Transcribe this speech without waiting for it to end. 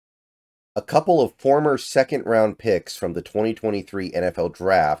A couple of former second-round picks from the 2023 NFL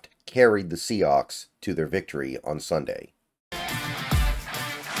Draft carried the Seahawks to their victory on Sunday.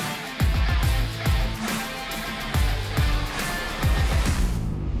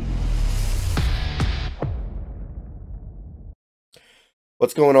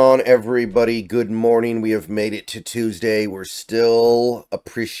 What's going on, everybody? Good morning. We have made it to Tuesday. We're still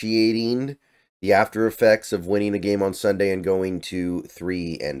appreciating the after effects of winning a game on Sunday and going to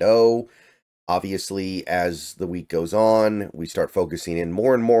 3-0. Obviously, as the week goes on, we start focusing in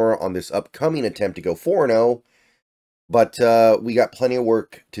more and more on this upcoming attempt to go 4-0. But we got plenty of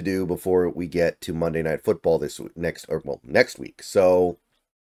work to do before we get to Monday Night Football next week. So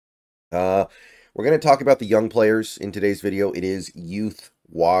we're going to talk about the young players in today's video. It is Youth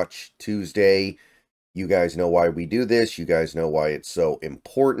Watch Tuesday. You guys know why we do this. You guys know why it's so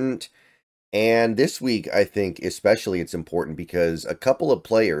important. And this week, I think especially it's important because a couple of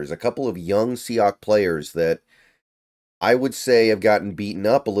young Seahawks players that I would say have gotten beaten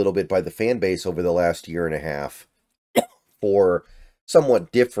up a little bit by the fan base over the last year and a half for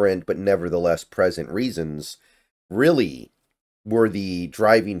somewhat different but nevertheless present reasons, really were the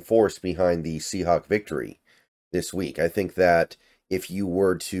driving force behind the Seahawks victory this week. I think that if you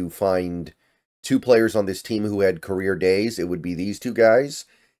were to find two players on this team who had career days, it would be these two guys,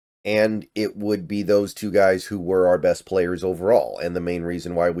 and it would be those two guys who were our best players overall, and the main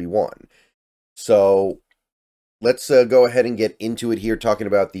reason why we won. So let's go ahead and get into it here, talking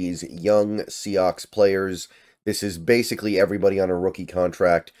about these young Seahawks players. This is basically everybody on a rookie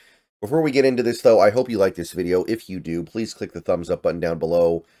contract. Before we get into this, though, I hope you like this video. If you do, please click the thumbs up button down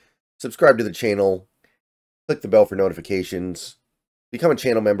below. Subscribe to the channel. Click the bell for notifications. Become a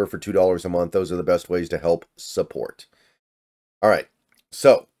channel member for $2 a month. Those are the best ways to help support. All right,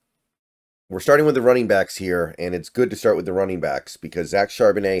 so we're starting with the running backs here, and it's good to start with the running backs because Zach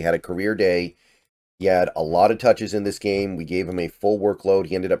Charbonnet had a career day. He had a lot of touches in this game. We gave him a full workload.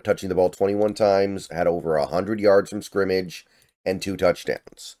 He ended up touching the ball 21 times, had over 100 yards from scrimmage, and 2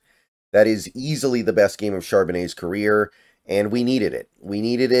 touchdowns. That is easily the best game of Charbonnet's career, and we needed it. We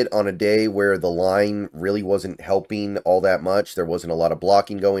needed it on a day where the line really wasn't helping all that much. There wasn't a lot of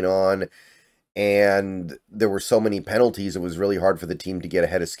blocking going on, and there were so many penalties, it was really hard for the team to get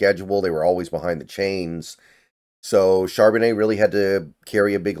ahead of schedule. They were always behind the chains. So Charbonnet really had to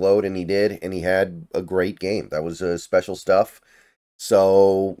carry a big load, and he did, and he had a great game. That was special stuff.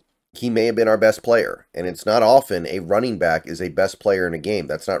 So he may have been our best player, and it's not often a running back is a best player in a game.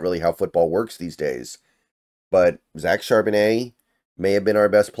 That's not really how football works these days. But Zach Charbonnet may have been our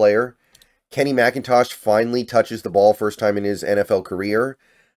best player. Kenny McIntosh finally touches the ball first time in his NFL career.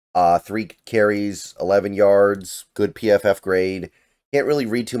 3 carries, 11 yards, good PFF grade. Can't really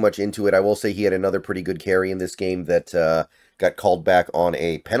read too much into it. I will say he had another pretty good carry in this game that got called back on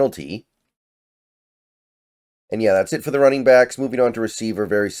a penalty. And yeah, that's it for the running backs. Moving on to receiver,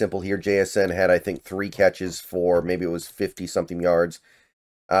 very simple here. JSN had, I think, 3 catches for maybe it was 50-something yards.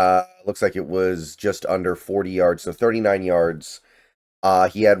 Looks like it was just under 40 yards, so 39 yards.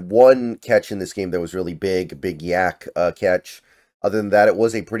 He had 1 catch in this game that was really big yak catch. Other than that, it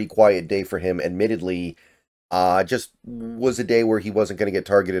was a pretty quiet day for him, admittedly. Just was a day where he wasn't going to get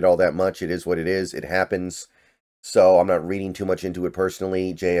targeted all that much. It is what it is. It happens. So I'm not reading too much into it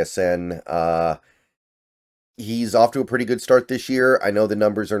personally. JSN, he's off to a pretty good start this year. I know the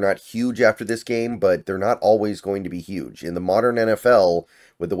numbers are not huge after this game, but they're not always going to be huge. In the modern NFL,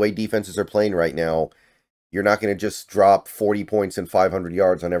 with the way defenses are playing right now, you're not going to just drop 40 points and 500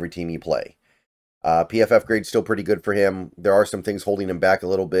 yards on every team you play. PFF grade's still pretty good for him. There are some things holding him back a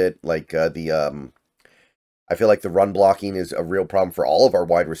little bit, like I feel like the run blocking is a real problem for all of our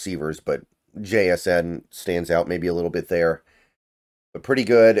wide receivers, but JSN stands out maybe a little bit there. But pretty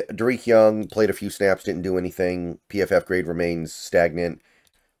good. Derek Young played a few snaps, didn't do anything. PFF grade remains stagnant.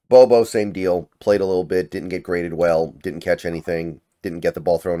 Bobo, same deal. Played a little bit, didn't get graded well, didn't catch anything, didn't get the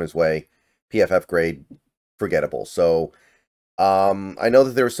ball thrown his way. PFF grade, forgettable. So, I know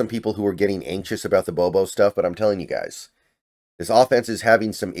that there were some people who were getting anxious about the Bobo stuff, but I'm telling you guys, this offense is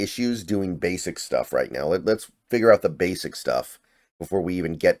having some issues doing basic stuff right now. Let's figure out the basic stuff before we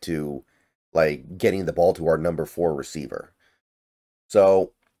even get to, like, getting the ball to our number 4 receiver.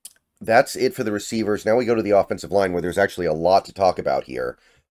 So that's it for the receivers. Now we go to the offensive line where there's actually a lot to talk about here.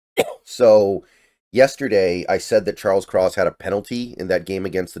 So yesterday I said that Charles Cross had a penalty in that game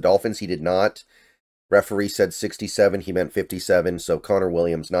against the Dolphins. He did not. Referee said 67. He meant 57. So Connor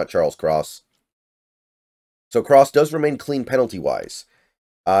Williams, not Charles Cross. So Cross does remain clean penalty-wise.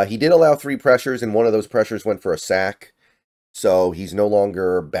 He did allow 3 pressures, and one of those pressures went for a sack. So he's no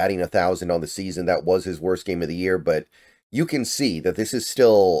longer batting 1,000 on the season. That was his worst game of the year, but you can see that this is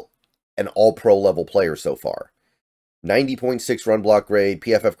still an all-pro level player so far. 90.6 run block grade,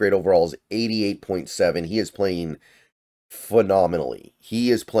 PFF grade overall is 88.7. He is playing phenomenally.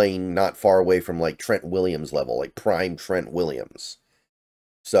 He is playing not far away from like Trent Williams level, like prime Trent Williams.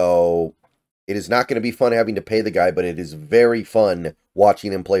 So it is not going to be fun having to pay the guy, but it is very fun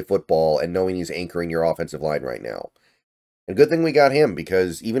watching him play football and knowing he's anchoring your offensive line right now. And good thing we got him,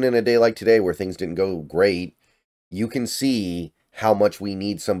 because even in a day like today where things didn't go great, you can see how much we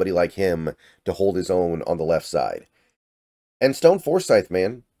need somebody like him to hold his own on the left side. And Stone Forsythe,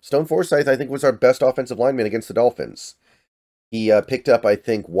 man. Stone Forsythe, I think, was our best offensive lineman against the Dolphins. He picked up, I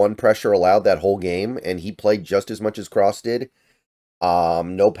think, 1 pressure allowed that whole game, and he played just as much as Cross did.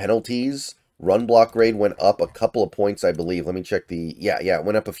 No penalties. Run block grade went up a couple of points, I believe. Let me check the... Yeah, it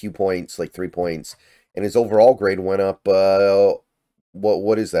went up a few points, like 3 points. And his overall grade went up,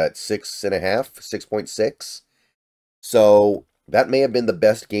 what is that, 6.5? 6.6? So that may have been the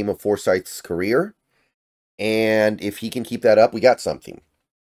best game of Forsythe's career. And if he can keep that up, we got something.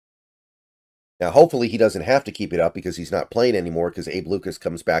 Now, hopefully he doesn't have to keep it up because he's not playing anymore because Abe Lucas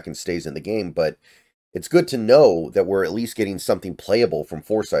comes back and stays in the game. But it's good to know that we're at least getting something playable from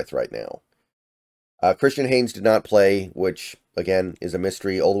Forsythe right now. Christian Haynes did not play, which, again, is a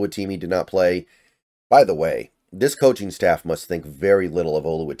mystery. Oluwatimi did not play. By the way, this coaching staff must think very little of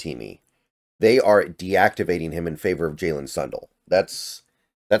Oluwatimi. They are deactivating him in favor of Jalen Sundle. That's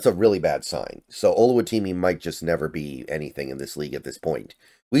a really bad sign. So Oluwatimi might just never be anything in this league at this point.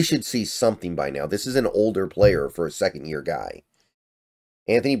 We should see something by now. This is an older player for a second-year guy.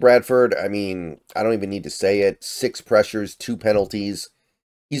 Anthony Bradford, I mean, I don't even need to say it. 6 pressures, 2 penalties.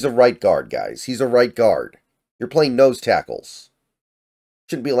 He's a right guard, guys. He's a right guard. You're playing nose tackles.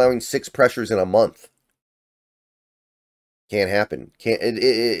 Shouldn't be allowing 6 pressures in a month. Can't happen.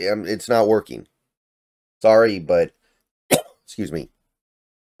 It's not working. Sorry, but excuse me.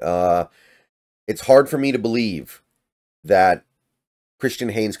 It's hard for me to believe that Christian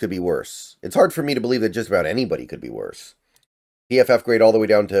Haynes could be worse. It's hard for me to believe that just about anybody could be worse. PFF grade all the way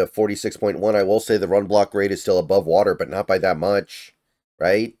down to 46.1. I will say the run block grade is still above water, but not by that much,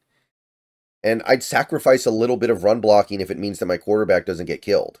 right? And I'd sacrifice a little bit of run blocking if it means that my quarterback doesn't get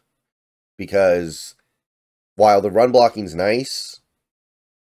killed. Because while the run blocking's nice,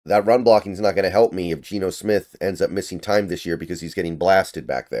 that run blocking's not going to help me if Geno Smith ends up missing time this year because he's getting blasted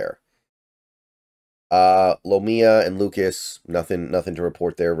back there. Lomia and Lucas, nothing to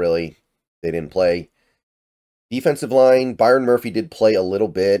report there, really. They didn't play. Defensive line, Byron Murphy did play a little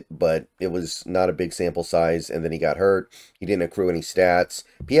bit, but it was not a big sample size, and then he got hurt. He didn't accrue any stats.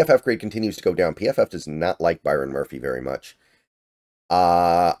 PFF grade continues to go down. PFF does not like Byron Murphy very much.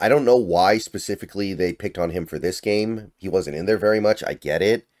 I don't know why specifically they picked on him for this game. He wasn't in there very much. I get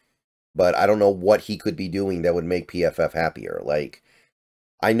it. But I don't know what he could be doing that would make PFF happier. Like,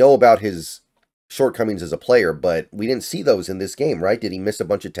 I know about his shortcomings as a player, but we didn't see those in this game, right? Did he miss a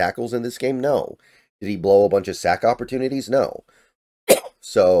bunch of tackles in this game? No. Did he blow a bunch of sack opportunities? No.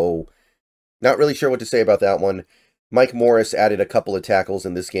 So, not really sure what to say about that one. Mike Morris added a couple of tackles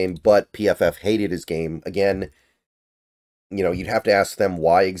in this game, but PFF hated his game. Again, you know, you'd have to ask them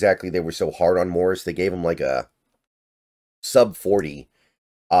why exactly they were so hard on Morris. They gave him like a sub 40.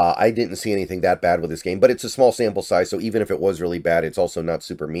 I didn't see anything that bad with this game, but it's a small sample size, so even if it was really bad, it's also not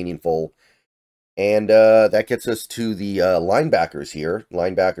super meaningful. And that gets us to the linebackers here.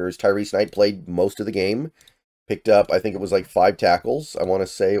 Linebackers, Tyrese Knight played most of the game. Picked up, I think it was like 5 tackles. I want to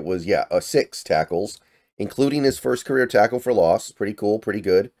say it was, 6 tackles, including his first career tackle for loss. Pretty cool, pretty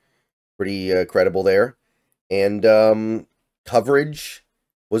good. Pretty credible there. And coverage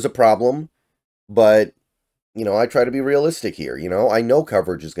was a problem, but, you know, I try to be realistic here. You know, I know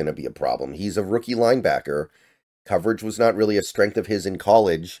coverage is going to be a problem. He's a rookie linebacker. Coverage was not really a strength of his in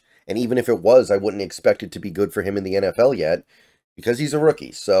college. And even if it was, I wouldn't expect it to be good for him in the NFL yet because he's a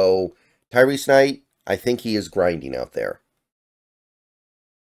rookie. So, Tyrese Knight, I think he is grinding out there.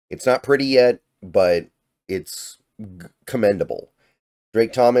 It's not pretty yet, but it's commendable.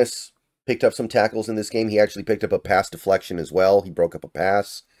 Drake Thomas picked up some tackles in this game. He actually picked up a pass deflection as well. He broke up a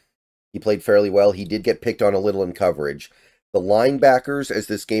pass. He played fairly well. He did get picked on a little in coverage. The linebackers, as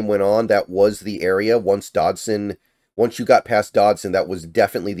this game went on, that was the area once you got past Dodson, that was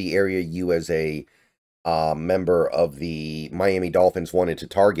definitely the area you as a member of the Miami Dolphins wanted to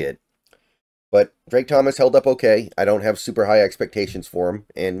target. But Drake Thomas held up okay. I don't have super high expectations for him,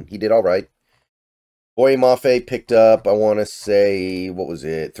 and he did all right. Boye Mafe picked up, I want to say,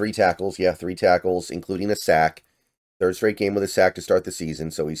 3 tackles? Yeah, 3 tackles, including a sack. 3rd straight game with a sack to start the season,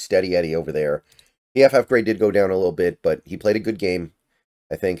 so he's steady Eddie over there. PFF grade did go down a little bit, but he played a good game.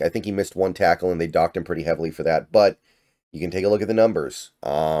 I think he missed 1 tackle, and they docked him pretty heavily for that. But You can take a look at the numbers.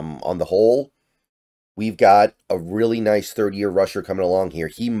 On the whole, we've got a really nice third-year rusher coming along here.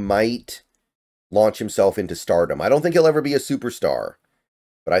 He might launch himself into stardom. I don't think he'll ever be a superstar,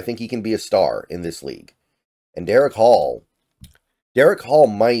 but I think he can be a star in this league. And Derek Hall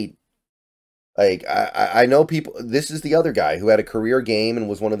might, like, I know people, this is the other guy who had a career game and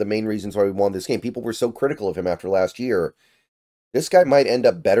was one of the main reasons why we won this game. People were so critical of him after last year. This guy might end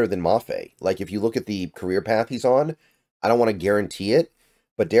up better than Mafe. Like, if you look at the career path he's on, I don't want to guarantee it,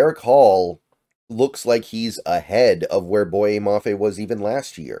 but Derek Hall looks like he's ahead of where Boye Mafe was even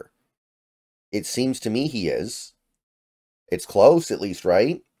last year. It seems to me he is. It's close, at least,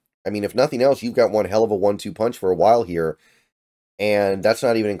 right? I mean, if nothing else, you've got one hell of a 1-2 punch for a while here. And that's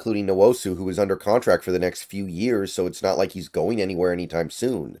not even including Nwosu, who is under contract for the next few years, so it's not like he's going anywhere anytime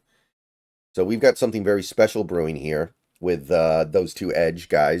soon. So we've got something very special brewing here with those two edge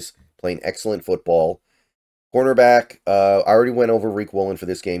guys playing excellent football. Cornerback, I already went over Reek Woolen for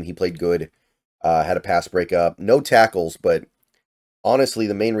this game. He played good. Had a pass breakup. No tackles, but honestly,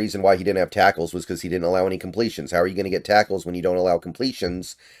 the main reason why he didn't have tackles was because he didn't allow any completions. How are you going to get tackles when you don't allow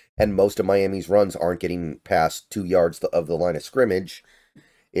completions? And most of Miami's runs aren't getting past 2 yards of the line of scrimmage.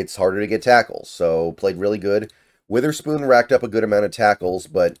 It's harder to get tackles. So, played really good. Witherspoon racked up a good amount of tackles,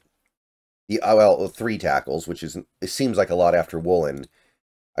 but, well, 3 tackles, which is, it seems like a lot after Woolen,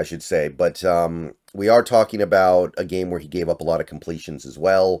 I should say. But we are talking about a game where he gave up a lot of completions as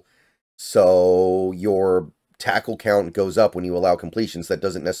well. So, your tackle count goes up when you allow completions. That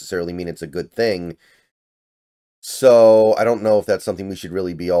doesn't necessarily mean it's a good thing. So, I don't know if that's something we should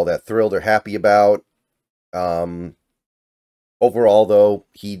really be all that thrilled or happy about. Overall, though,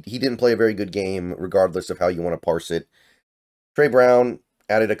 he didn't play a very good game, regardless of how you want to parse it. Trey Brown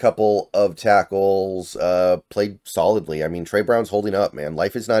added a couple of tackles, played solidly. I mean, Trey Brown's holding up, man.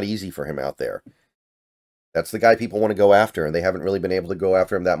 Life is not easy for him out there. That's the guy people want to go after, and they haven't really been able to go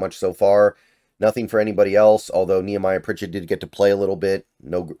after him that much so far. Nothing for anybody else, although Nehemiah Pritchett did get to play a little bit.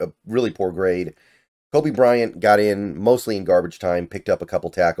 No, a really poor grade. Kobe Bryant got in mostly in garbage time, picked up a couple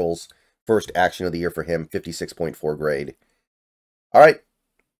tackles. First action of the year for him, 56.4 grade. All right,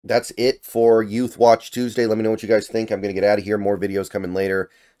 that's it for Youth Watch Tuesday. Let me know what you guys think. I'm going to get out of here. More videos coming later.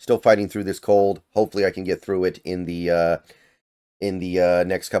 Still fighting through this cold. Hopefully I can get through it in the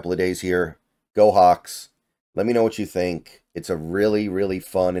next couple of days here. Go Hawks. Let me know what you think. It's a really, really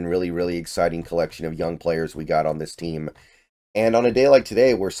fun and really, really exciting collection of young players we got on this team. And on a day like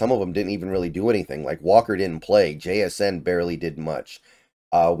today, where some of them didn't even really do anything, like Walker didn't play, JSN barely did much.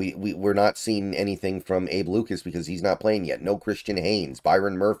 We're not seeing anything from Abe Lucas because he's not playing yet. No Christian Haynes.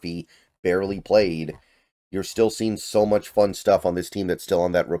 Byron Murphy barely played. You're still seeing so much fun stuff on this team that's still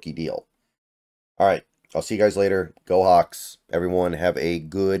on that rookie deal. All right, I'll see you guys later. Go Hawks. Everyone have a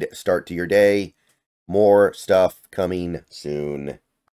good start to your day. More stuff coming soon.